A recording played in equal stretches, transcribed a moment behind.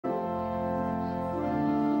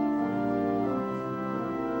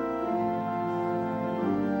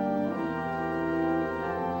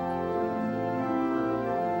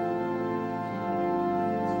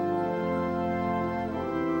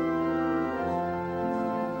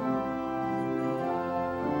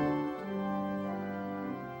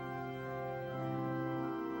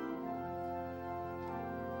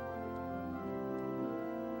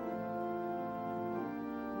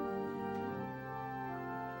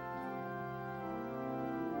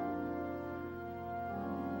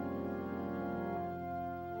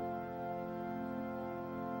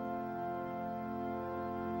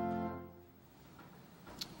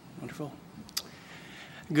Wonderful.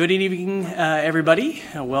 Good evening, everybody.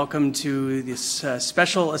 Welcome to this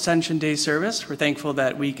special Ascension Day service. We're thankful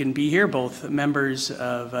that we can be here, both members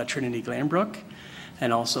of Trinity Glanbrook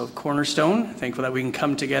and also of Cornerstone. Thankful that we can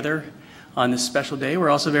come together on this special day. We're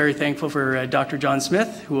also very thankful for Dr. John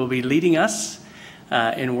Smith, who will be leading us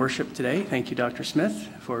in worship today. Thank you, Dr. Smith,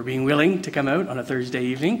 for being willing to come out on a Thursday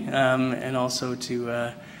evening and also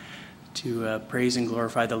to praise and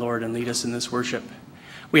glorify the Lord and lead us in this worship.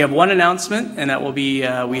 We have one announcement, and that will be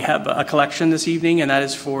we have a collection this evening, and that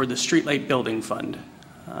is for the Streetlight Building Fund.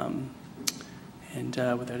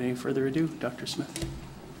 Without any further ado, Dr. Smith.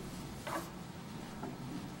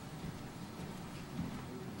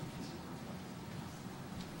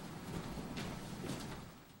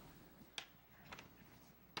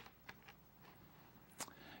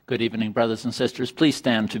 Good evening, brothers and sisters. Please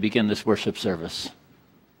stand to begin this worship service.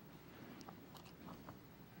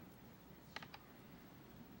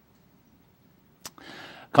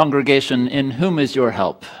 Congregation, in whom is your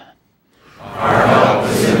help? Our help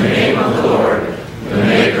is in the name of the Lord, the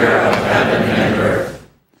maker of heaven and earth.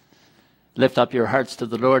 Lift up your hearts to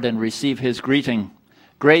the Lord and receive his greeting.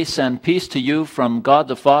 Grace and peace to you from God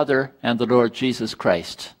the Father and the Lord Jesus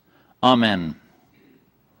Christ. Amen.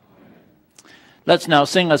 Let's now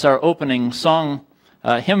sing as our opening song,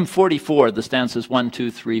 hymn 44, the stanzas 1, 2,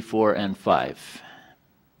 3, 4, and 5.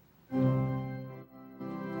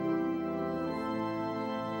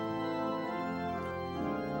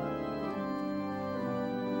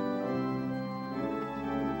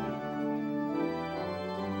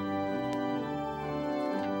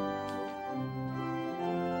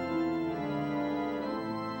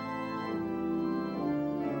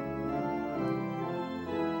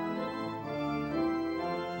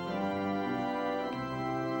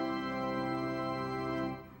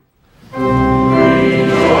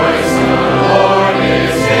 Rejoice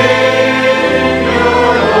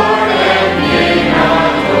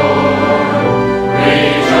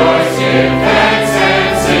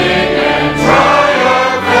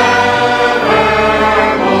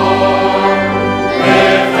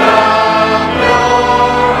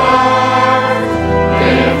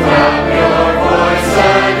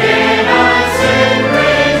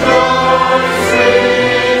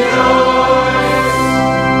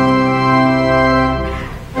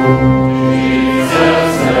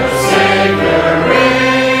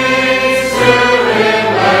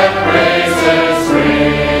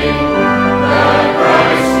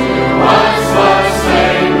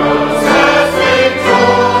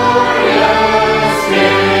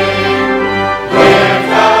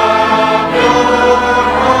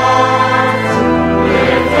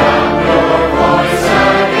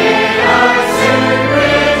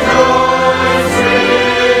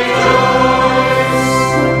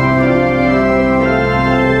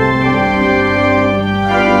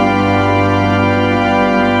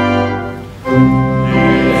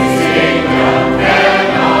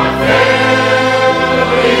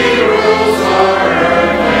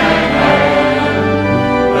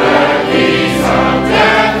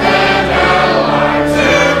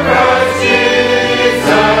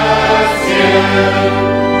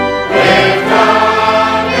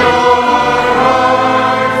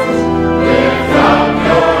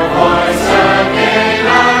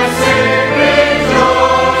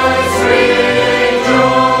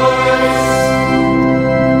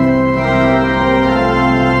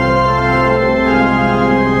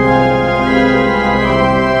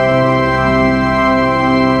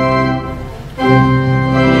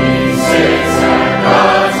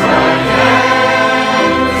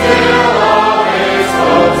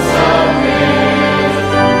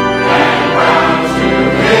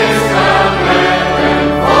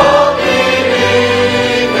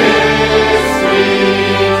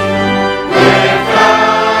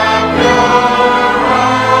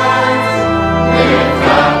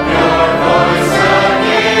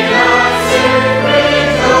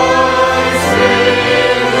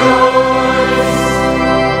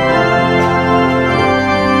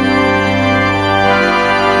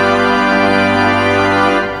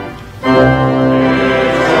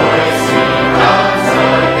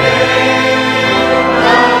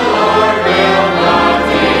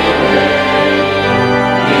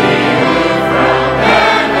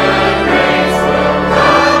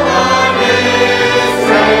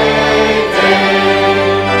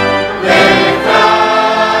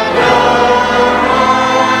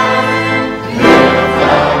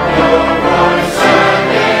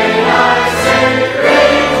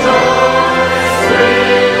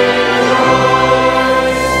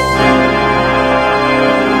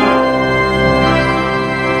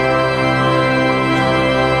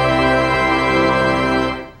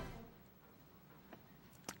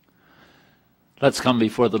Let's come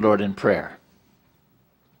before the Lord in prayer.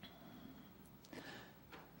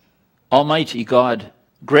 Almighty God,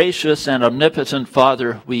 gracious and omnipotent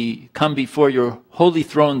Father, we come before your holy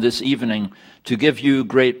throne this evening to give you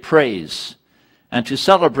great praise and to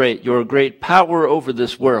celebrate your great power over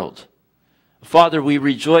this world. Father, we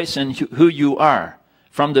rejoice in who you are.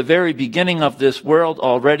 From the very beginning of this world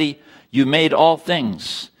already, you made all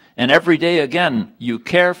things, and every day again you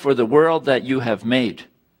care for the world that you have made.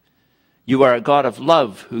 You are a God of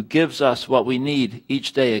love who gives us what we need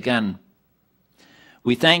each day again.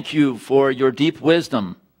 We thank you for your deep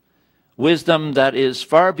wisdom, wisdom that is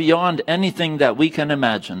far beyond anything that we can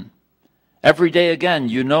imagine. Every day again,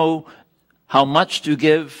 you know how much to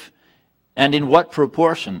give and in what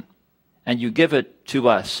proportion, and you give it to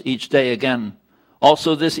us each day again.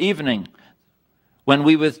 Also this evening, when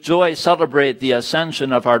we with joy celebrate the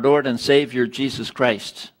ascension of our Lord and Savior Jesus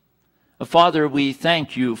Christ. Father, we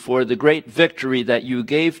thank you for the great victory that you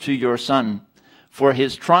gave to your Son, for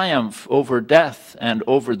his triumph over death and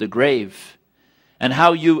over the grave, and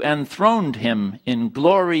how you enthroned him in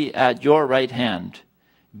glory at your right hand,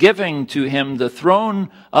 giving to him the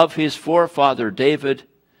throne of his forefather David,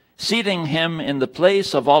 seating him in the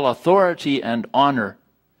place of all authority and honor,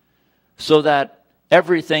 so that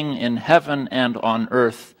everything in heaven and on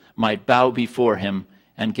earth might bow before him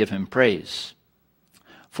and give him praise.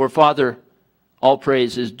 For, Father, all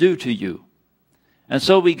praise is due to you. And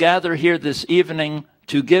so we gather here this evening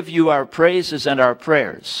to give you our praises and our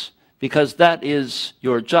prayers, because that is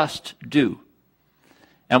your just due.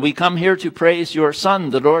 And we come here to praise your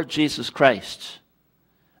Son, the Lord Jesus Christ.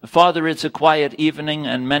 Father, it's a quiet evening,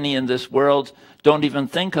 and many in this world don't even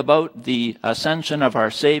think about the ascension of our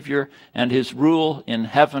Savior and his rule in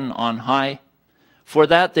heaven on high. For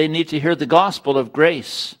that, they need to hear the gospel of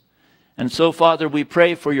grace. And so, Father, we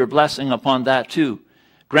pray for your blessing upon that too.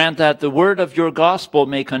 Grant that the word of your gospel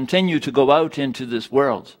may continue to go out into this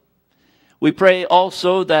world. We pray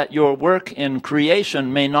also that your work in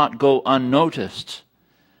creation may not go unnoticed.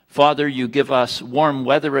 Father, you give us warm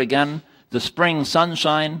weather again, the spring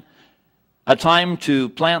sunshine, a time to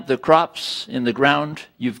plant the crops in the ground.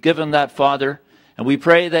 You've given that, Father, and we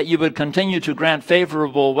pray that you would continue to grant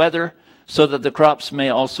favorable weather so that the crops may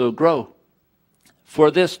also grow. For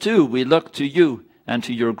this, too, we look to you and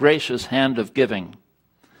to your gracious hand of giving.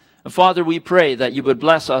 Father, we pray that you would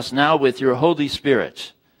bless us now with your Holy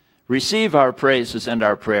Spirit. Receive our praises and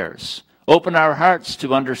our prayers. Open our hearts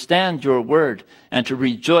to understand your word and to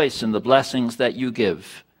rejoice in the blessings that you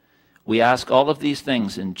give. We ask all of these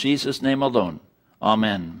things in Jesus' name alone.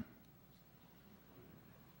 Amen.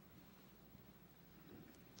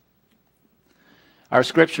 Our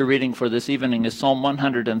scripture reading for this evening is Psalm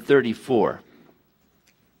 134.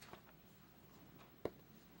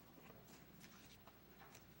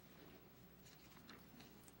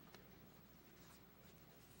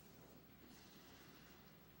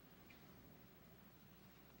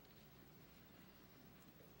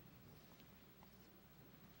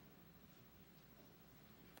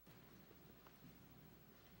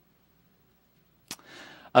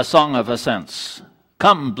 A song of ascents.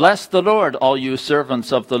 Come, bless the Lord, all you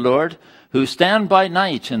servants of the Lord, who stand by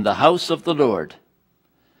night in the house of the Lord.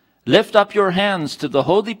 Lift up your hands to the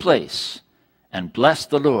holy place, and bless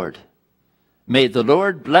the Lord. May the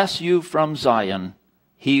Lord bless you from Zion,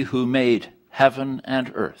 he who made heaven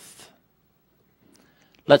and earth.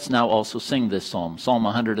 Let's now also sing this psalm, Psalm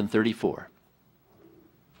 134.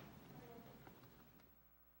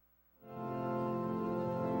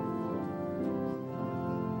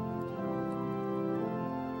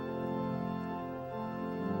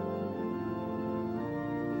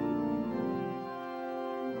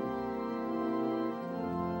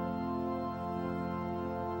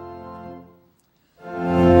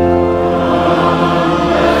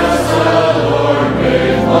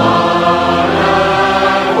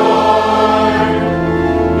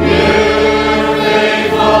 Yeah.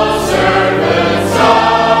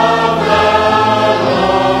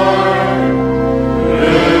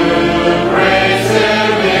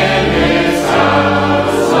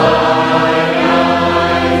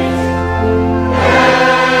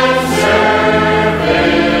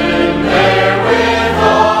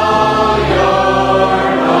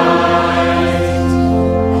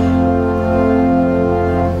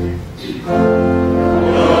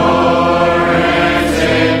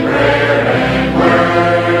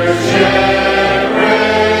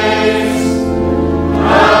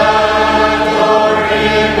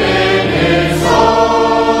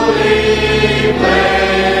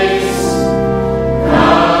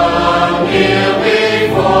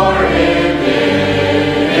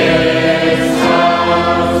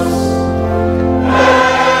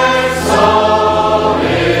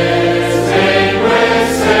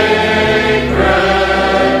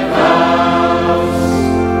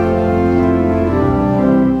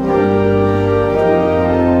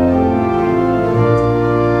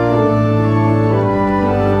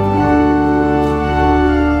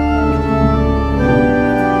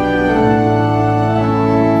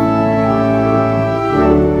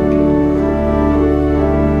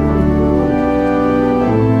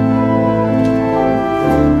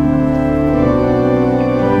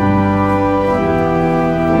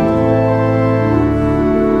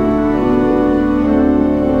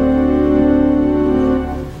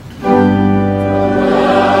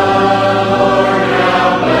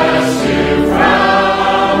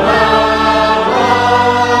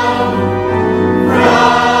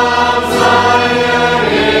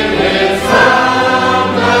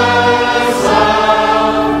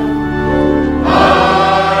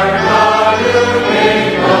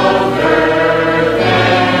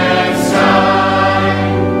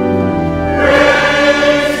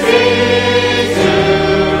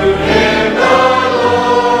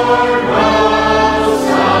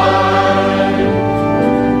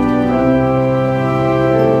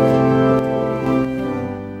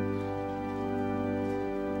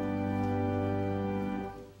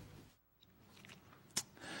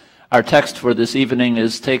 Our text for this evening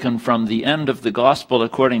is taken from the end of the Gospel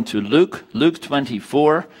according to Luke, Luke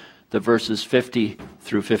 24, the verses 50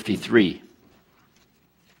 through 53.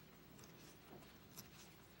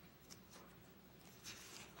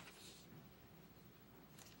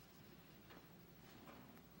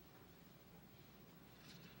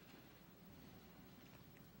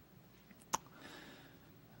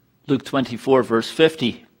 Luke 24, verse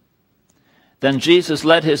 50. Then Jesus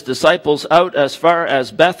led his disciples out as far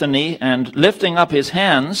as Bethany, and lifting up his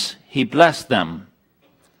hands, he blessed them.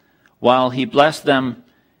 While he blessed them,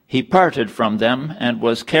 he parted from them and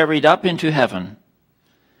was carried up into heaven.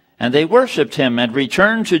 And they worshipped him and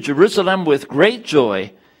returned to Jerusalem with great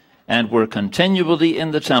joy, and were continually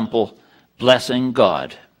in the temple, blessing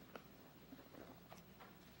God.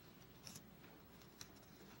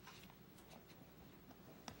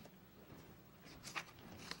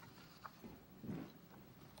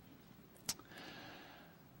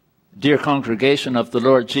 Dear congregation of the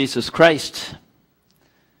Lord Jesus Christ,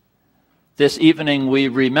 this evening we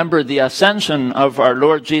remember the ascension of our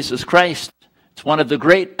Lord Jesus Christ. It's one of the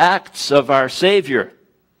great acts of our Savior,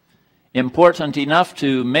 important enough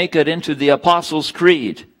to make it into the Apostles'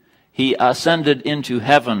 Creed. He ascended into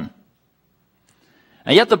heaven.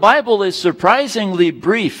 And yet the Bible is surprisingly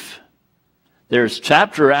brief. There's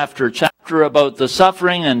chapter after chapter about the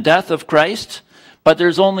suffering and death of Christ, but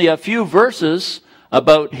there's only a few verses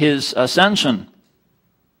about his ascension.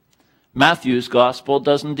 Matthew's gospel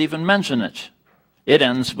doesn't even mention it. It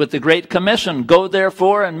ends with the Great Commission, "Go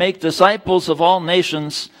therefore and make disciples of all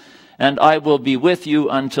nations, and I will be with you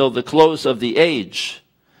until the close of the age."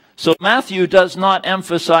 So Matthew does not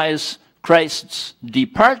emphasize Christ's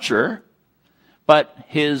departure, but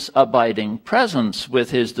his abiding presence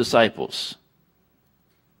with his disciples.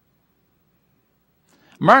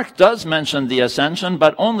 Mark does mention the ascension,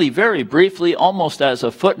 but only very briefly, almost as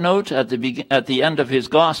a footnote at the end of his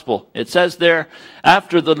gospel. It says there,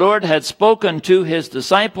 "After the Lord had spoken to his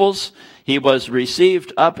disciples, he was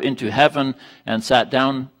received up into heaven and sat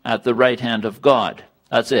down at the right hand of God."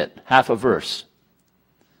 That's it, half a verse.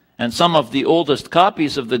 And some of the oldest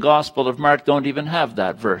copies of the Gospel of Mark don't even have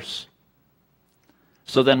that verse.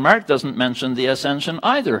 So then Mark doesn't mention the ascension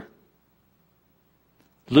either.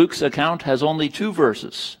 Luke's account has only 2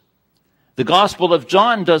 verses. The Gospel of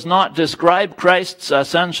John does not describe Christ's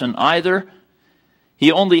ascension either.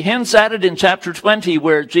 He only hints at it in chapter 20,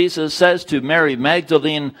 where Jesus says to Mary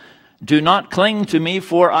Magdalene, "Do not cling to me,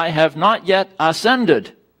 for I have not yet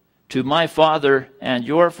ascended to my Father and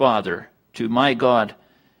your Father, to my God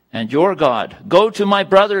and your God. Go to my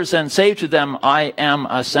brothers and say to them, I am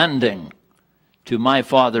ascending to my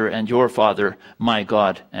Father and your Father, my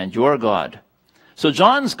God and your God." So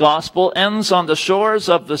John's gospel ends on the shores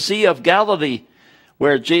of the Sea of Galilee,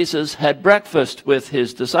 where Jesus had breakfast with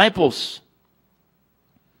his disciples.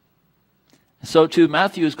 So to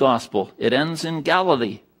Matthew's gospel, it ends in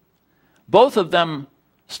Galilee. Both of them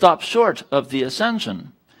stop short of the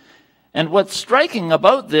ascension. And what's striking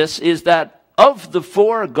about this is that of the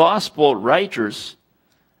 4 gospel writers,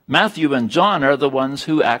 Matthew and John are the ones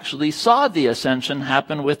who actually saw the ascension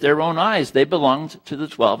happen with their own eyes. They belonged to the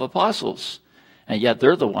 12 apostles. And yet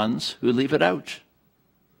they're the ones who leave it out.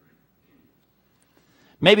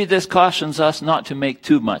 Maybe this cautions us not to make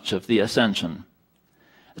too much of the ascension.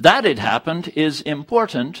 That it happened is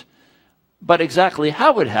important, but exactly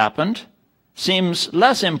how it happened seems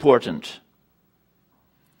less important.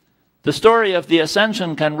 The story of the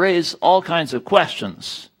ascension can raise all kinds of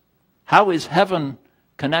questions. How is heaven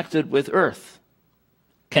connected with earth?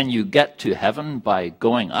 Can you get to heaven by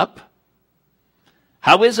going up?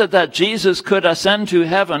 How is it that Jesus could ascend to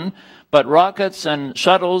heaven, but rockets and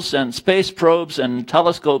shuttles and space probes and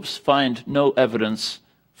telescopes find no evidence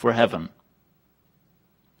for heaven?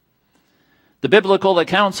 The biblical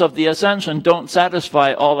accounts of the ascension don't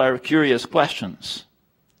satisfy all our curious questions.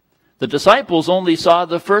 The disciples only saw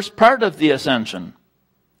the first part of the ascension,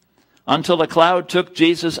 until a cloud took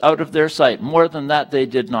Jesus out of their sight. More than that they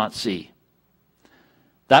did not see.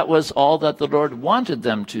 That was all that the Lord wanted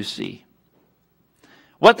them to see.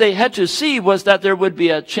 What they had to see was that there would be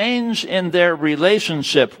a change in their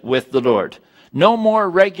relationship with the Lord. No more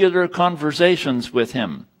regular conversations with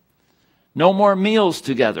him. No more meals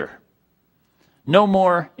together. No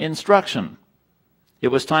more instruction. It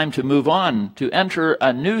was time to move on, to enter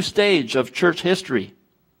a new stage of church history.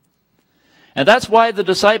 And that's why the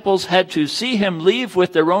disciples had to see him leave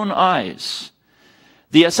with their own eyes.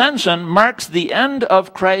 The ascension marks the end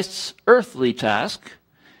of Christ's earthly task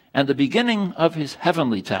and the beginning of his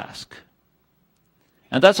heavenly task.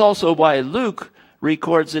 And that's also why Luke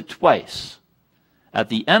records it twice, at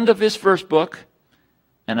the end of his first book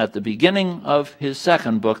and at the beginning of his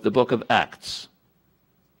second book, the book of Acts.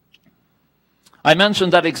 I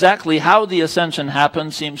mentioned that exactly how the ascension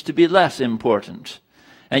happened seems to be less important,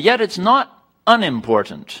 and yet it's not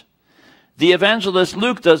unimportant. The evangelist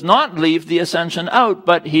Luke does not leave the ascension out,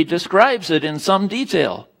 but he describes it in some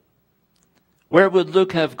detail. Where would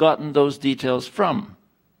Luke have gotten those details from?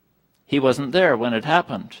 He wasn't there when it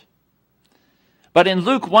happened. But in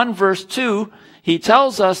Luke 1 verse 2, he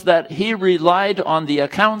tells us that he relied on the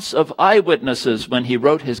accounts of eyewitnesses when he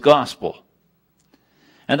wrote his gospel.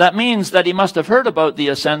 And that means that he must have heard about the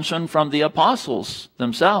ascension from the apostles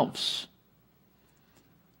themselves.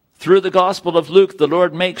 Through the Gospel of Luke, the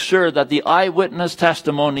Lord makes sure that the eyewitness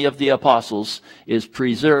testimony of the apostles is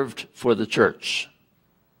preserved for the church.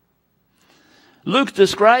 Luke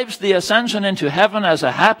describes the ascension into heaven as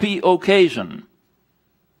a happy occasion.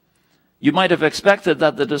 You might have expected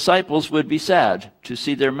that the disciples would be sad to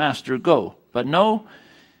see their master go. But no,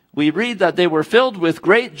 we read that they were filled with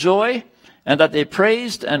great joy and that they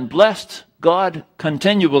praised and blessed God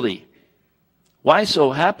continually. Why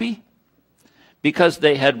so happy? Because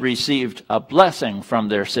they had received a blessing from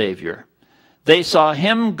their Savior. They saw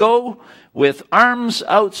him go with arms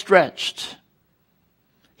outstretched.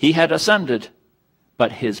 He had ascended,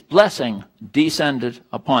 but his blessing descended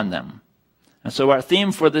upon them. And so our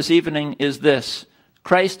theme for this evening is this: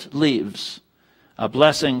 Christ leaves a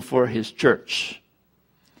blessing for his church.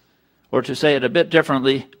 Or to say it a bit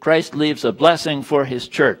differently, Christ leaves a blessing for his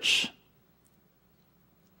church.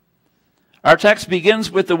 Our text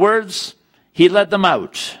begins with the words, he led them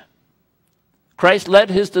out. Christ led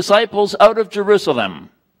his disciples out of Jerusalem.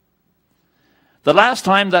 The last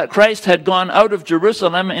time that Christ had gone out of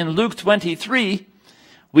Jerusalem in Luke 23,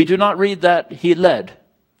 we do not read that he led,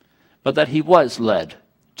 but that he was led,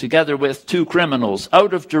 together with two criminals,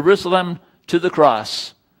 out of Jerusalem to the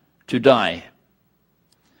cross to die.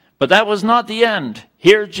 But that was not the end.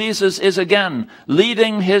 Here Jesus is again,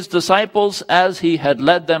 leading his disciples as he had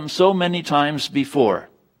led them so many times before.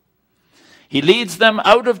 He leads them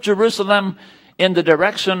out of Jerusalem in the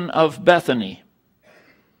direction of Bethany.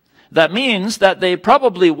 That means that they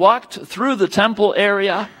probably walked through the temple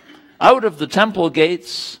area, out of the temple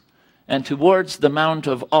gates, and towards the Mount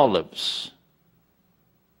of Olives.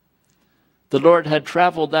 The Lord had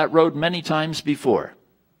traveled that road many times before.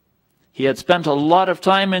 He had spent a lot of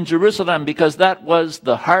time in Jerusalem because that was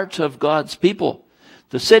the heart of God's people,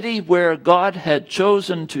 the city where God had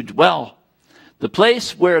chosen to dwell, the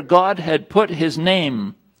place where God had put his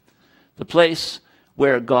name, the place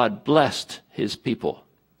where God blessed his people.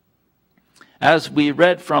 As we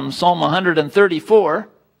read from Psalm 134,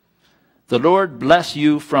 the Lord bless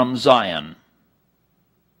you from Zion.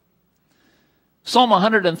 Psalm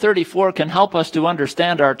 134 can help us to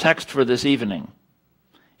understand our text for this evening.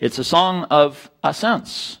 It's a song of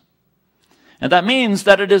ascents. And that means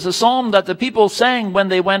that it is a psalm that the people sang when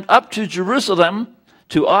they went up to Jerusalem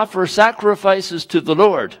to offer sacrifices to the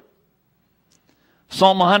Lord.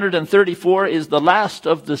 Psalm 134 is the last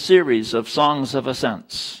of the series of songs of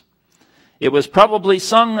ascents. It was probably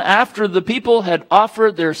sung after the people had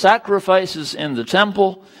offered their sacrifices in the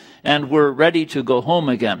temple and were ready to go home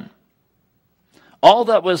again. All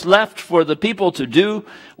that was left for the people to do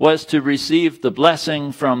was to receive the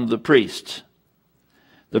blessing from the priest.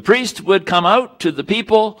 The priest would come out to the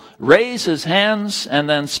people, raise his hands, and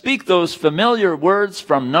then speak those familiar words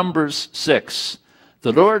from Numbers 6.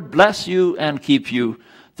 The Lord bless you and keep you.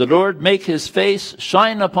 The Lord make his face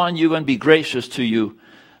shine upon you and be gracious to you.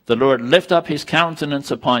 The Lord lift up his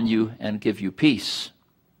countenance upon you and give you peace.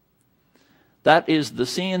 That is the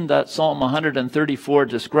scene that Psalm 134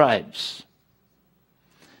 describes.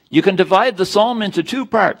 You can divide the psalm into two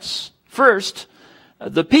parts. First,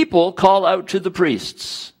 the people call out to the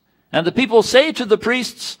priests. And the people say to the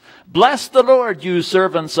priests, bless the Lord, you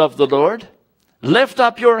servants of the Lord. Lift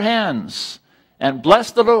up your hands and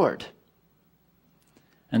bless the Lord.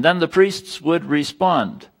 And then the priests would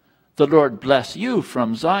respond, the Lord bless you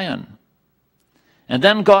from Zion. And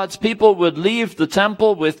then God's people would leave the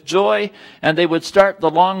temple with joy and they would start the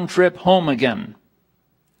long trip home again.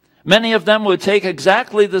 Many of them would take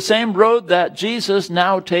exactly the same road that Jesus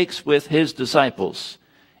now takes with his disciples,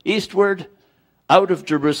 eastward, out of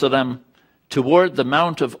Jerusalem, toward the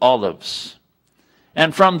Mount of Olives.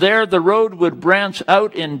 And from there, the road would branch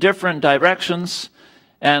out in different directions,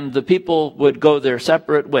 and the people would go their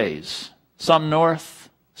separate ways, some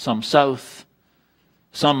north, some south,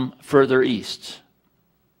 some further east.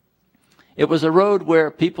 It was a road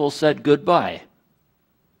where people said goodbye.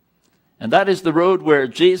 And that is the road where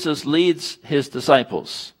Jesus leads his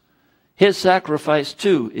disciples. His sacrifice,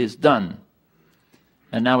 too, is done.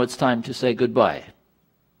 And now it's time to say goodbye.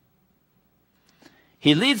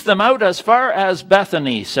 He leads them out as far as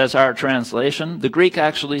Bethany, says our translation. The Greek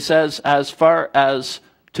actually says as far as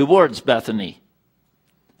towards Bethany.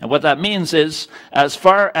 And what that means is as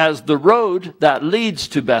far as the road that leads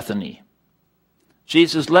to Bethany.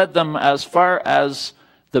 Jesus led them as far as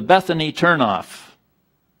the Bethany turnoff.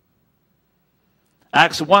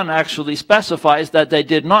 Acts 1 actually specifies that they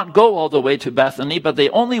did not go all the way to Bethany, but they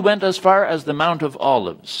only went as far as the Mount of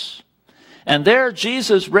Olives. And there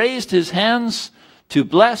Jesus raised his hands to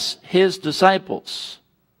bless his disciples.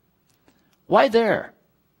 Why there?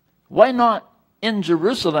 Why not in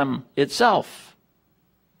Jerusalem itself?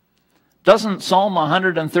 Doesn't Psalm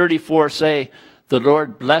 134 say, "The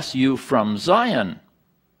Lord bless you from Zion"?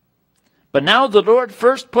 But now the Lord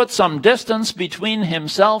first put some distance between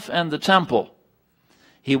himself and the temple.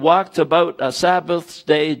 He walked about a Sabbath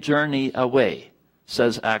day journey away,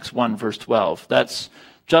 says Acts 1 verse 12. That's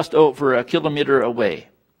just over a kilometer away.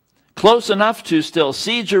 Close enough to still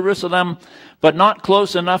see Jerusalem, but not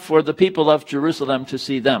close enough for the people of Jerusalem to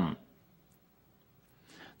see them.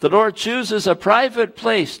 The Lord chooses a private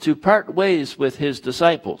place to part ways with his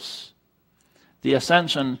disciples. The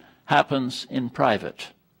ascension happens in private.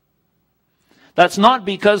 That's not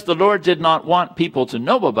because the Lord did not want people to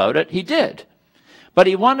know about it. He did. But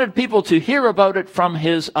he wanted people to hear about it from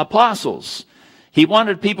his apostles. He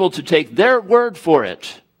wanted people to take their word for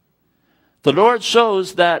it. The Lord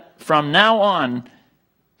shows that from now on,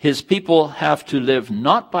 his people have to live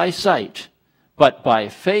not by sight, but by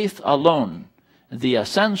faith alone. The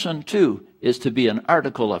ascension, too, is to be an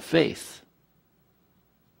article of faith.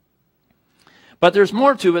 But there's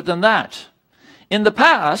more to it than that. In the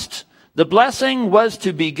past, the blessing was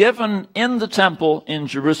to be given in the temple in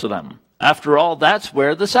Jerusalem. After all, that's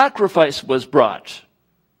where the sacrifice was brought.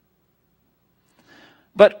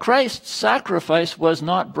 But Christ's sacrifice was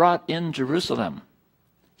not brought in Jerusalem.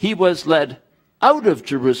 He was led out of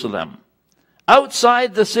Jerusalem,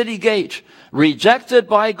 outside the city gate, rejected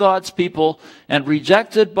by God's people and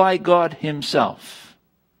rejected by God himself.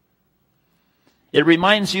 It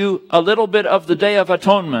reminds you a little bit of the Day of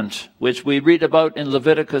Atonement, which we read about in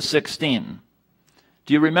Leviticus 16.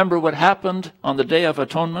 Do you remember what happened on the Day of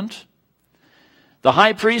Atonement? The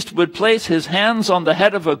high priest would place his hands on the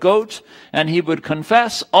head of a goat, and he would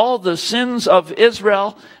confess all the sins of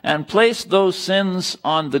Israel and place those sins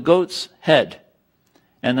on the goat's head.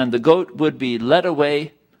 And then the goat would be led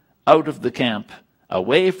away out of the camp,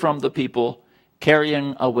 away from the people,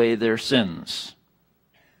 carrying away their sins.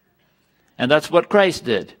 And that's what Christ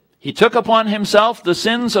did. He took upon himself the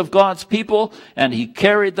sins of God's people, and he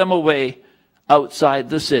carried them away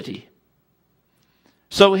outside the city.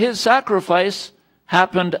 So his sacrifice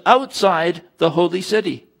happened outside the holy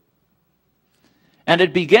city. And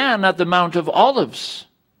it began at the Mount of Olives.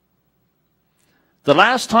 The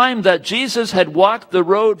last time that Jesus had walked the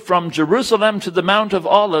road from Jerusalem to the Mount of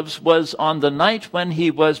Olives was on the night when he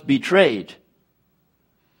was betrayed.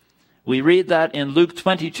 We read that in Luke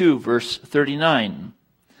 22, verse 39.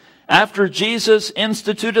 After Jesus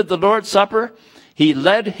instituted the Lord's Supper, he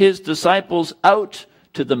led his disciples out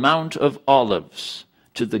to the Mount of Olives,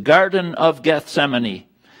 to the Garden of Gethsemane.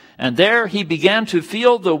 And there he began to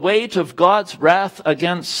feel the weight of God's wrath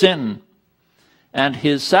against sin. And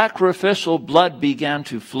his sacrificial blood began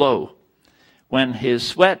to flow, when his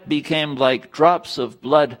sweat became like drops of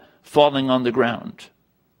blood falling on the ground.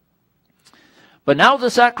 But now the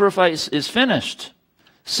sacrifice is finished.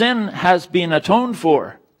 Sin has been atoned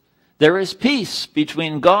for. There is peace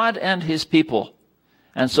between God and his people.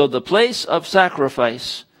 And so the place of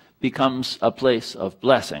sacrifice becomes a place of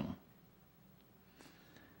blessing.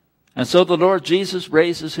 And so the Lord Jesus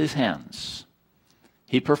raises his hands.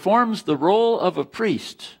 He performs the role of a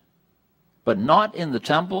priest, but not in the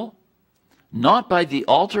temple, not by the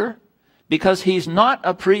altar, because he's not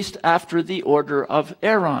a priest after the order of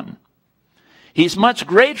Aaron. He's much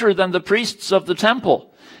greater than the priests of the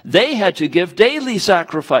temple. They had to give daily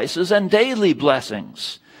sacrifices and daily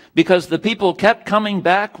blessings, because the people kept coming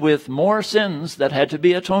back with more sins that had to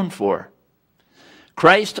be atoned for.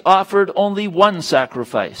 Christ offered only one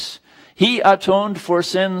sacrifice. He atoned for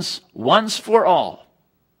sins once for all.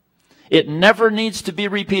 It never needs to be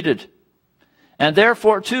repeated. And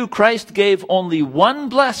therefore, too, Christ gave only one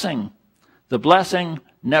blessing. The blessing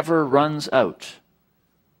never runs out.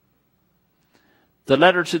 The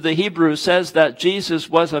letter to the Hebrews says that Jesus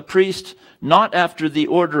was a priest not after the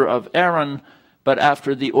order of Aaron, but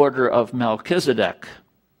after the order of Melchizedek.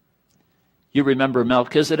 You remember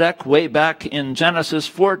Melchizedek way back in Genesis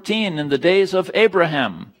 14 in the days of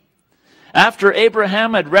Abraham. After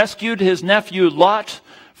Abraham had rescued his nephew Lot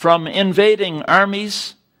from invading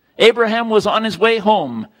armies, Abraham was on his way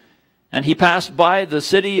home, And he passed by the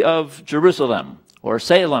city of Jerusalem, or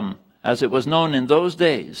Salem, as it was known in those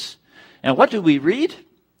days. And what do we read?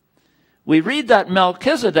 We read that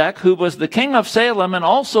Melchizedek, who was the king of Salem and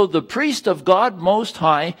also the priest of God Most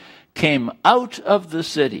High, came out of the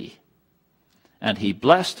city, and he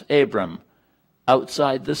blessed Abram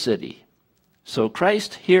outside the city. So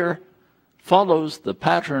Christ here follows the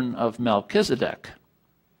pattern of Melchizedek.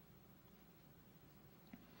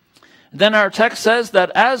 Then our text says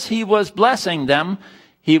that as he was blessing them,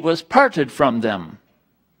 he was parted from them.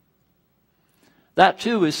 That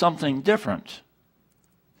too is something different.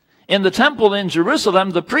 In the temple in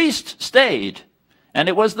Jerusalem, the priest stayed, and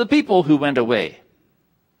it was the people who went away.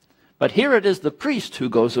 But here it is the priest who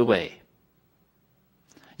goes away.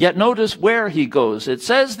 Yet notice where he goes. It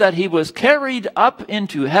says that he was carried up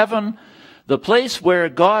into heaven, the place where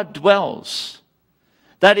God dwells.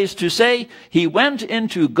 That is to say, he went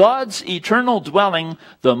into God's eternal dwelling,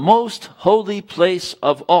 the most holy place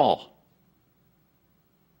of all.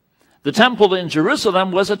 The temple in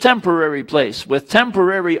Jerusalem was a temporary place with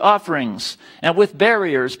temporary offerings and with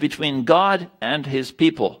barriers between God and his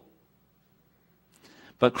people.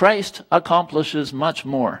 But Christ accomplishes much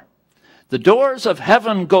more. The doors of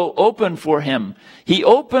heaven go open for him. He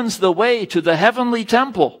opens the way to the heavenly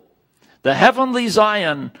temple, the heavenly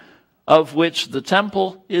Zion, of which the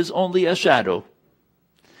temple is only a shadow.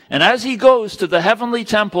 And as he goes to the heavenly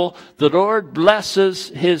temple, the Lord blesses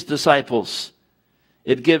his disciples.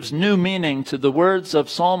 It gives new meaning to the words of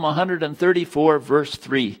Psalm 134, verse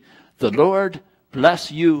 3. The Lord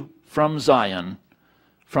bless you from Zion,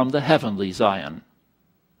 from the heavenly Zion.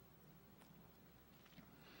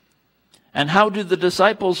 And how do the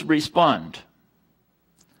disciples respond?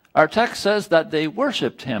 Our text says that they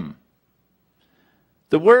worshiped him.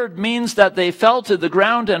 The word means that they fell to the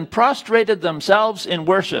ground and prostrated themselves in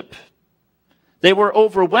worship. They were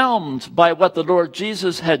overwhelmed by what the Lord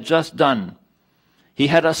Jesus had just done. He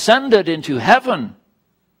had ascended into heaven.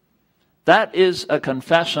 That is a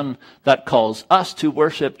confession that calls us to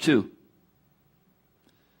worship too.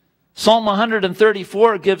 Psalm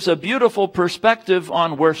 134 gives a beautiful perspective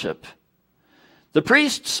on worship. The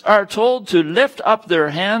priests are told to lift up their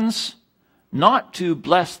hands, not to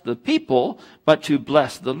bless the people, but to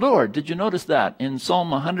bless the Lord. Did you notice that in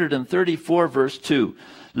Psalm 134, verse 2?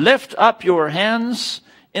 Lift up your hands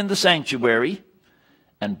in the sanctuary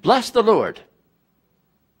and bless the Lord.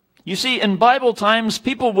 You see, in Bible times,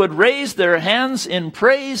 people would raise their hands in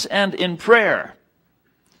praise and in prayer.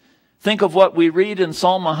 Think of what we read in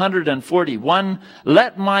Psalm 141.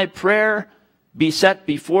 Let my prayer be set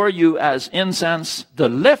before you as incense, the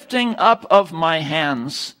lifting up of my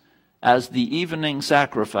hands as the evening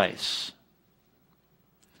sacrifice.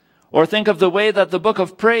 Or think of the way that the book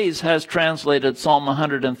of praise has translated Psalm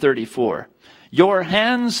 134. Your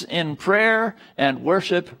hands in prayer and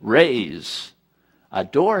worship raise.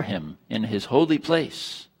 Adore him in his holy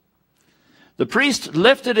place. The priest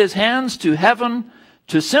lifted his hands to heaven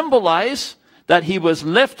to symbolize that he was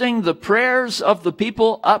lifting the prayers of the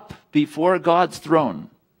people up before God's throne.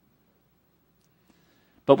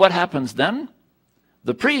 But what happens then?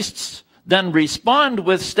 The priests then respond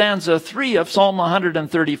with stanza 3 of Psalm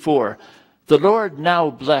 134. The Lord now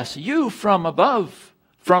bless you from above,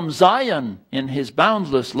 from Zion in his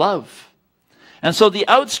boundless love. And so the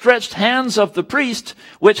outstretched hands of the priest,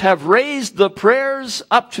 which have raised the prayers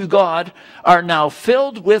up to God, are now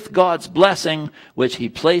filled with God's blessing, which he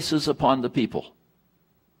places upon the people.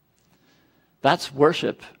 That's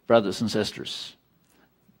worship, brothers and sisters.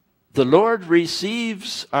 The Lord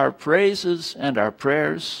receives our praises and our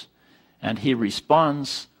prayers, and he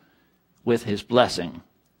responds with his blessing.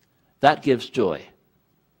 That gives joy.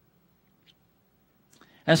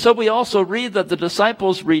 And so we also read that the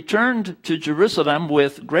disciples returned to Jerusalem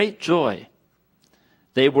with great joy.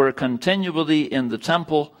 They were continually in the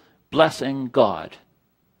temple blessing God.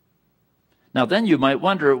 Now then you might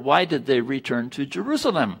wonder, why did they return to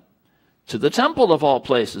Jerusalem? To the temple of all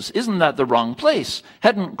places. Isn't that the wrong place?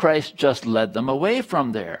 Hadn't Christ just led them away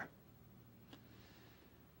from there?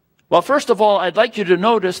 Well, first of all, I'd like you to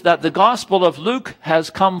notice that the Gospel of Luke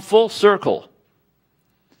has come full circle.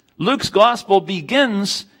 Luke's Gospel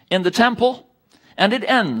begins in the temple, and it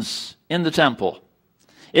ends in the temple.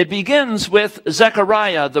 It begins with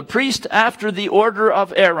Zechariah, the priest after the order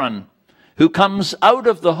of Aaron, who comes out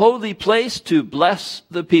of the holy place to bless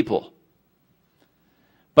the people.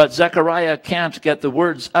 But Zechariah can't get the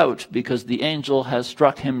words out because the angel has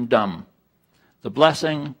struck him dumb. The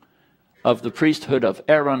blessing of the priesthood of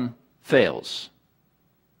Aaron fails.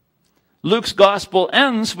 Luke's gospel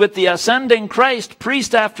ends with the ascending Christ,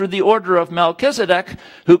 priest after the order of Melchizedek,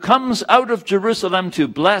 who comes out of Jerusalem to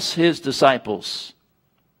bless his disciples.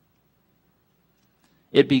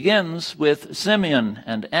 It begins with Simeon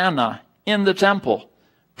and Anna in the temple,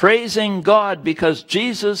 praising God because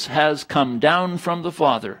Jesus has come down from the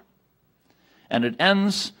Father. And it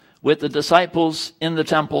ends with the disciples in the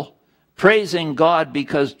temple, praising God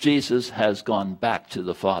because Jesus has gone back to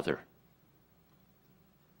the Father.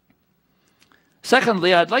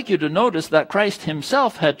 Secondly, I'd like you to notice that Christ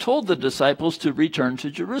himself had told the disciples to return to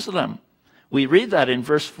Jerusalem. We read that in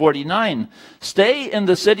verse 49. "Stay in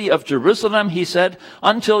the city of Jerusalem," he said,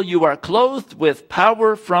 "until you are clothed with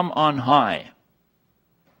power from on high."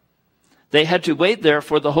 They had to wait there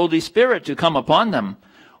for the Holy Spirit to come upon them.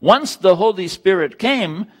 Once the Holy Spirit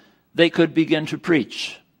came, they could begin to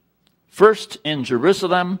preach. First in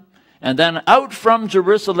Jerusalem, and then out from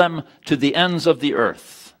Jerusalem to the ends of the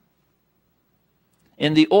earth.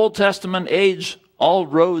 In the Old Testament age, all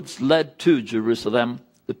roads led to Jerusalem.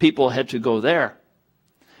 The people had to go there.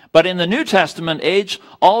 But in the New Testament age,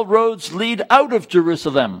 all roads lead out of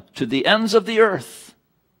Jerusalem to the ends of the earth.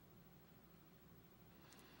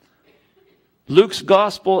 Luke's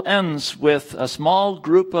gospel ends with a small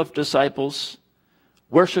group of disciples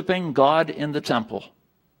worshiping God in the temple.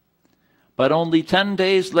 But only 10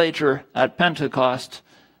 days later, at Pentecost,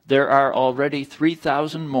 there are already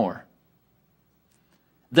 3,000 more.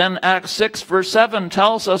 Then Acts 6 verse 7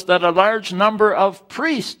 tells us that a large number of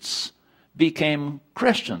priests became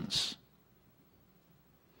Christians.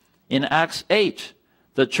 In Acts 8,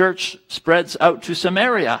 the church spreads out to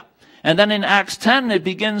Samaria. And then in Acts 10, it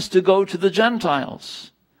begins to go to the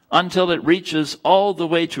Gentiles until it reaches all the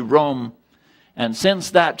way to Rome. And since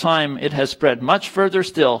that time, it has spread much further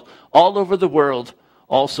still, all over the world,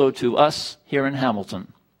 also to us here in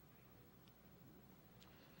Hamilton.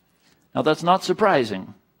 Now that's not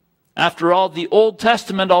surprising. After all, the Old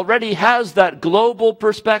Testament already has that global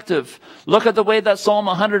perspective. Look at the way that Psalm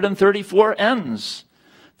 134 ends.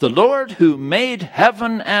 "The Lord who made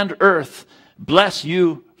heaven and earth bless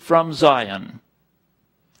you from Zion."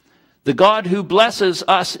 The God who blesses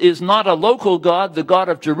us is not a local God, the God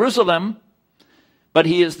of Jerusalem, but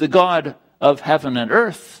he is the God of heaven and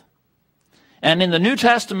earth. And in the New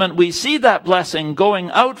Testament, we see that blessing going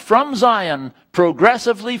out from Zion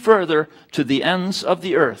progressively further to the ends of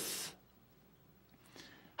the earth.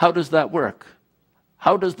 How does that work?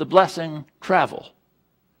 How does the blessing travel?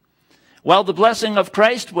 Well, the blessing of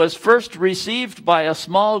Christ was first received by a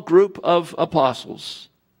small group of apostles.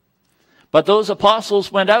 But those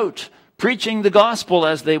apostles went out, preaching the gospel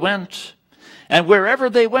as they went. And wherever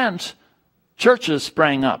they went, churches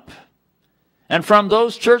sprang up. And from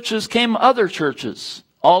those churches came other churches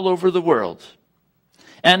all over the world.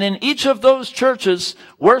 And in each of those churches,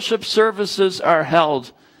 worship services are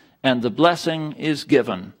held, and the blessing is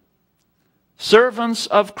given. Servants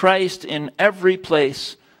of Christ in every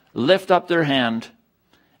place lift up their hand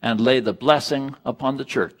and lay the blessing upon the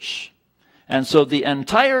church. And so the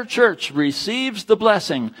entire church receives the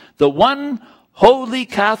blessing. The one holy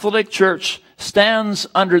Catholic Church stands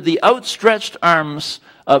under the outstretched arms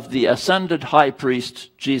of the ascended high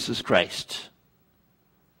priest, Jesus Christ.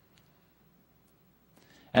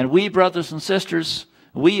 And we, brothers and sisters,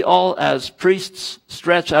 we all as priests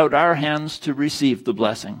stretch out our hands to receive the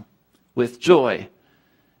blessing with joy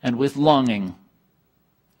and with longing.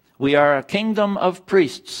 We are a kingdom of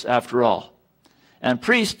priests, after all, and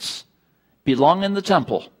priests belong in the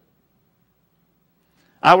temple.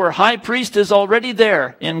 Our high priest is already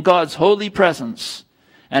there in God's holy presence,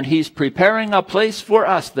 and he's preparing a place for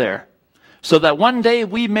us there, so that one day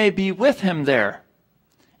we may be with him there,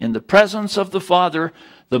 in the presence of the Father,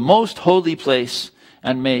 the most holy place,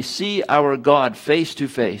 and may see our God face to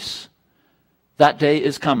face. That day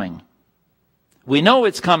is coming. We know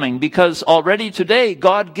it's coming because already today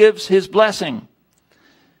God gives his blessing.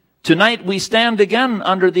 Tonight we stand again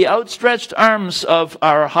under the outstretched arms of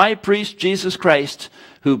our high priest Jesus Christ,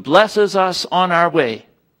 who blesses us on our way.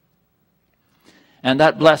 And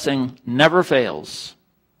that blessing never fails.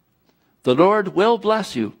 The Lord will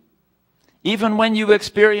bless you, even when you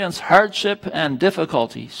experience hardship and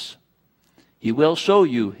difficulties. He will show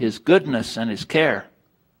you his goodness and his care.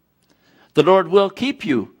 The Lord will keep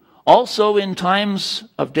you also in times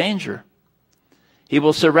of danger. He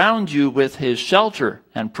will surround you with his shelter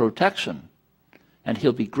and protection, and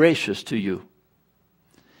he'll be gracious to you.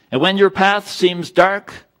 And when your path seems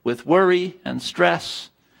dark with worry and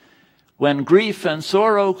stress, when grief and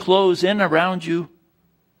sorrow close in around you,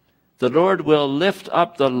 the Lord will lift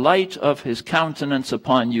up the light of his countenance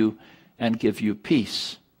upon you and give you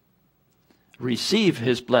peace. Receive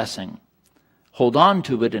his blessing Hold on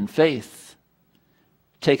to it in faith.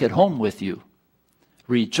 Take it home with you.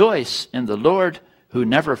 Rejoice in the Lord who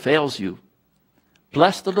never fails you.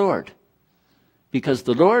 Bless the Lord, because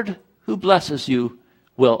the Lord who blesses you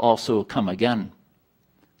will also come again.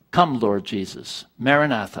 Come, Lord Jesus.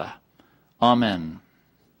 Maranatha. Amen.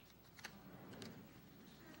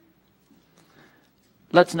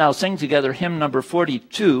 Let's now sing together hymn number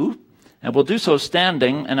 42, and we'll do so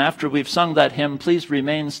standing, and after we've sung that hymn, please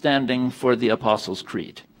remain standing for the Apostles'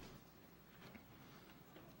 Creed.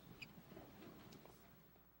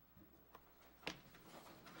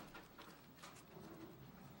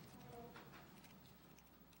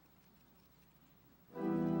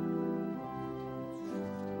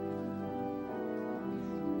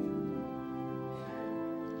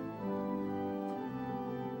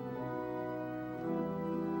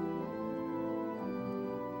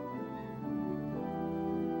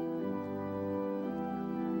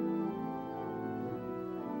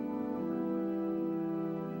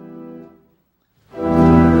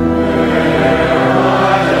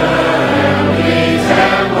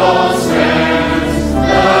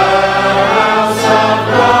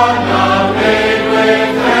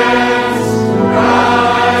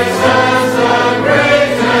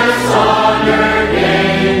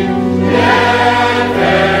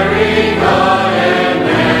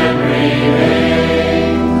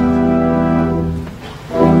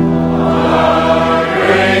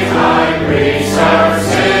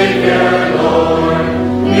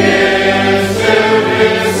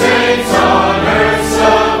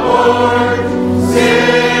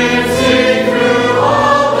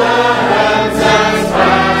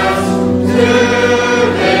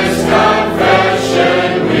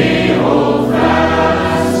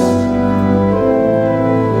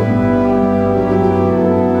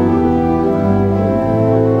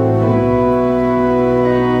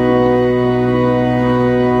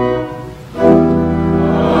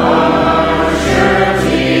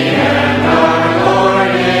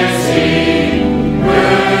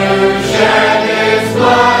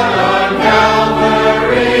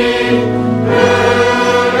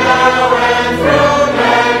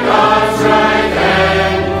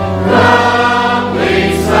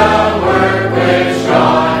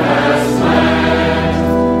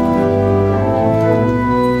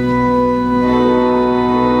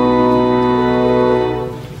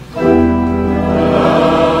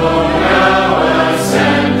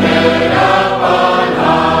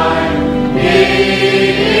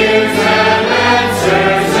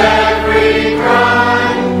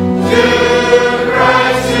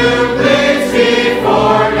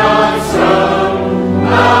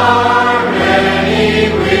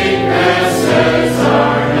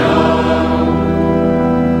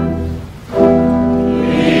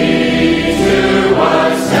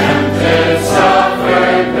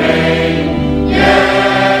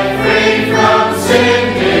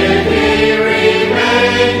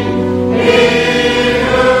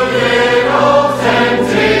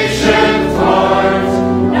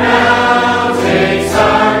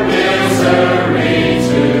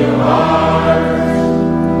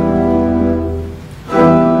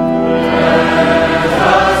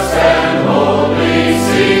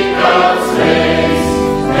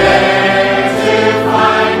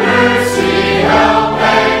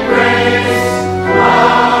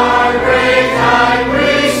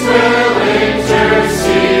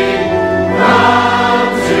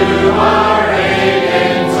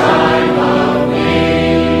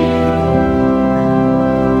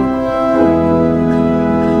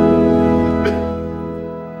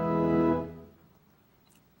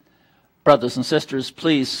 Brothers and sisters,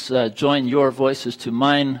 please join your voices to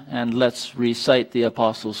mine, and let's recite the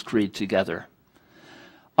Apostles' Creed together.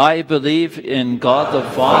 I believe in God the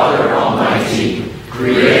Father Almighty,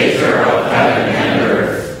 creator of heaven and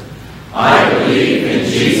earth. I believe in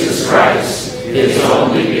Jesus Christ, his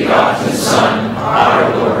only begotten Son,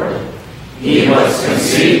 our Lord. He was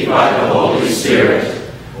conceived by the Holy Spirit,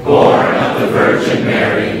 born of the Virgin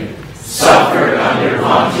Mary, suffered under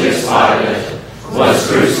Pontius Pilate,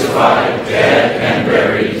 was crucified, dead, and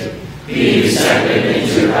buried. He descended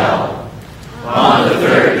into hell. On the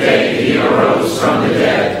third day he arose from the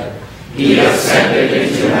dead. He ascended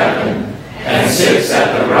into heaven, and sits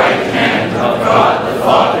at the right hand of God the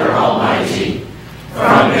Father Almighty.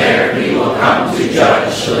 From there he will come to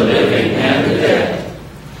judge the living and the dead.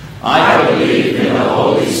 I believe in the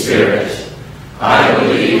Holy Spirit. I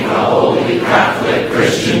believe the Holy Catholic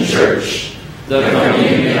Christian Church, the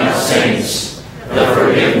communion of saints, the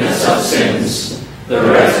forgiveness of sins, the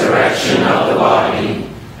resurrection of the body,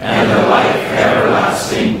 and the life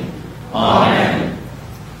everlasting. Amen.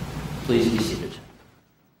 Please be seated.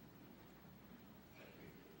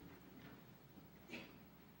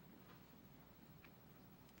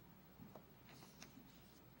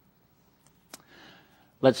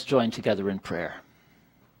 Let's join together in prayer.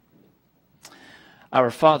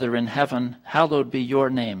 Our Father in heaven, hallowed be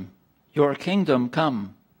your name. Your kingdom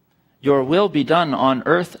come. Your will be done on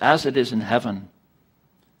earth as it is in heaven.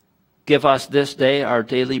 Give us this day our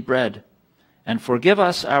daily bread, and forgive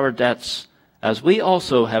us our debts, as we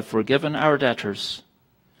also have forgiven our debtors.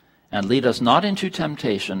 And lead us not into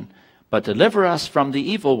temptation, but deliver us from the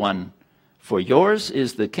evil one. For yours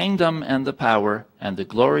is the kingdom and the power and the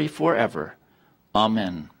glory forever.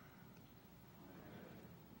 Amen.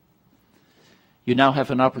 You now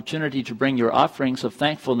have an opportunity to bring your offerings of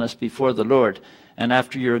thankfulness before the Lord. And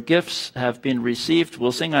after your gifts have been received,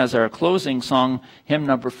 we'll sing as our closing song, hymn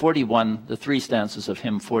number 41, the 3 stanzas of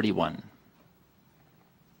hymn 41.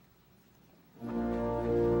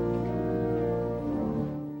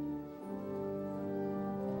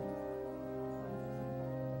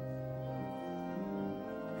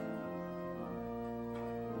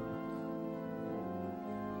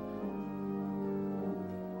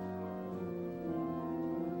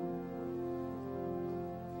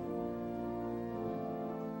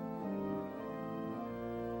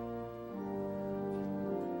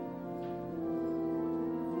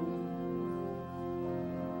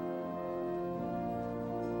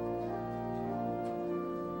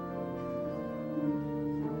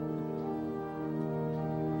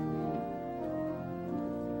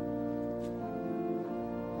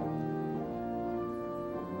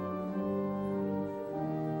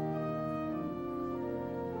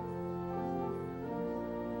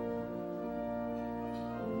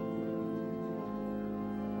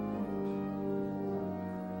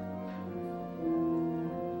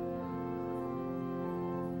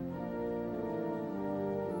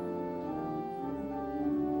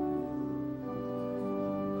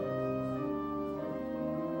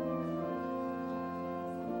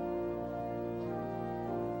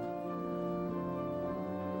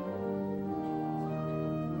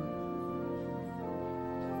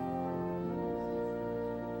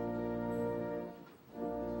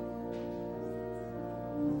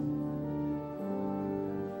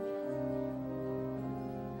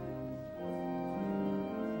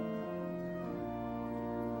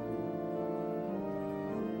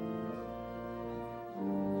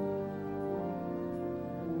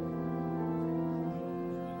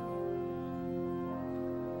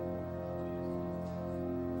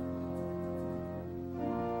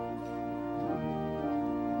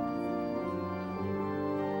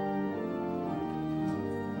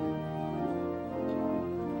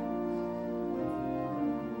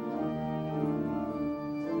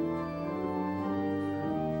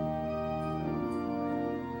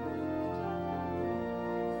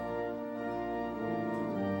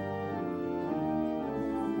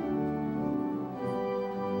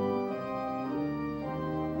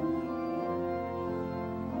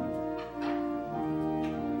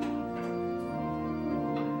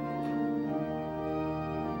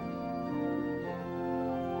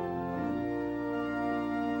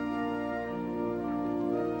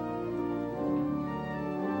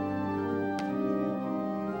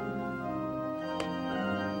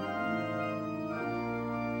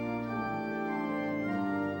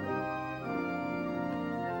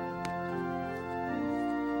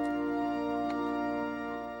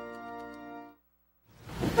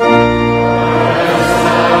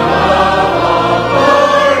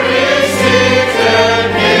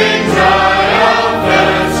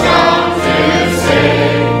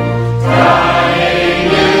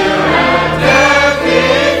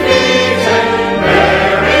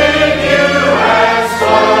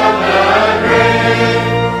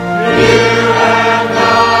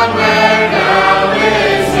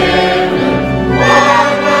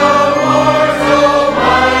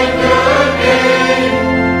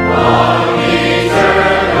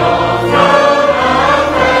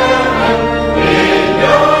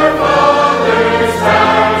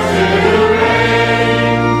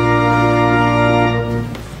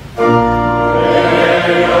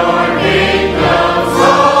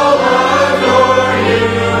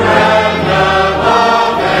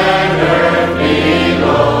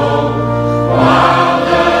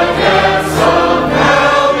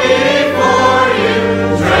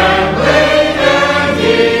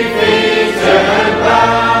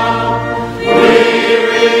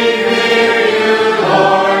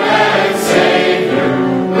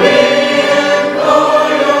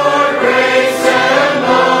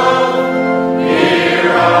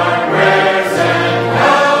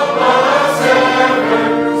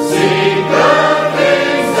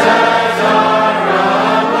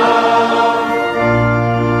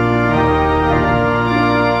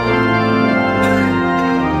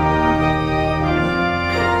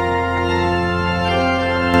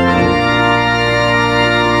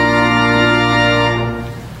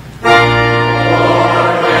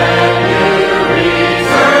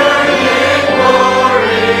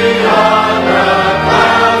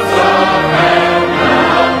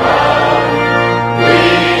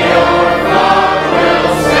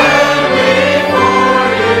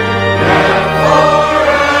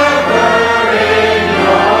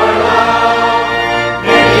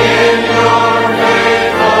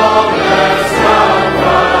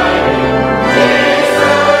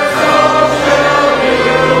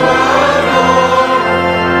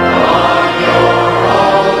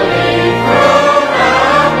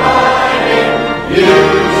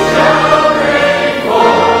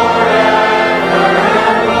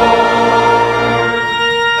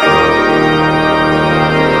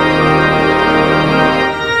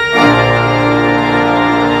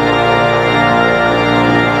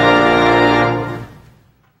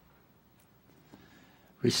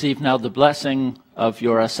 Receive now the blessing of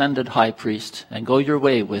your ascended high priest, and go your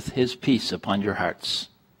way with his peace upon your hearts.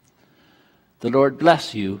 The Lord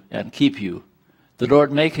bless you and keep you. The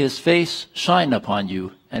Lord make his face shine upon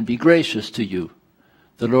you and be gracious to you.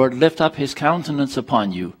 The Lord lift up his countenance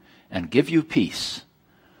upon you and give you peace.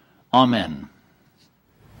 Amen.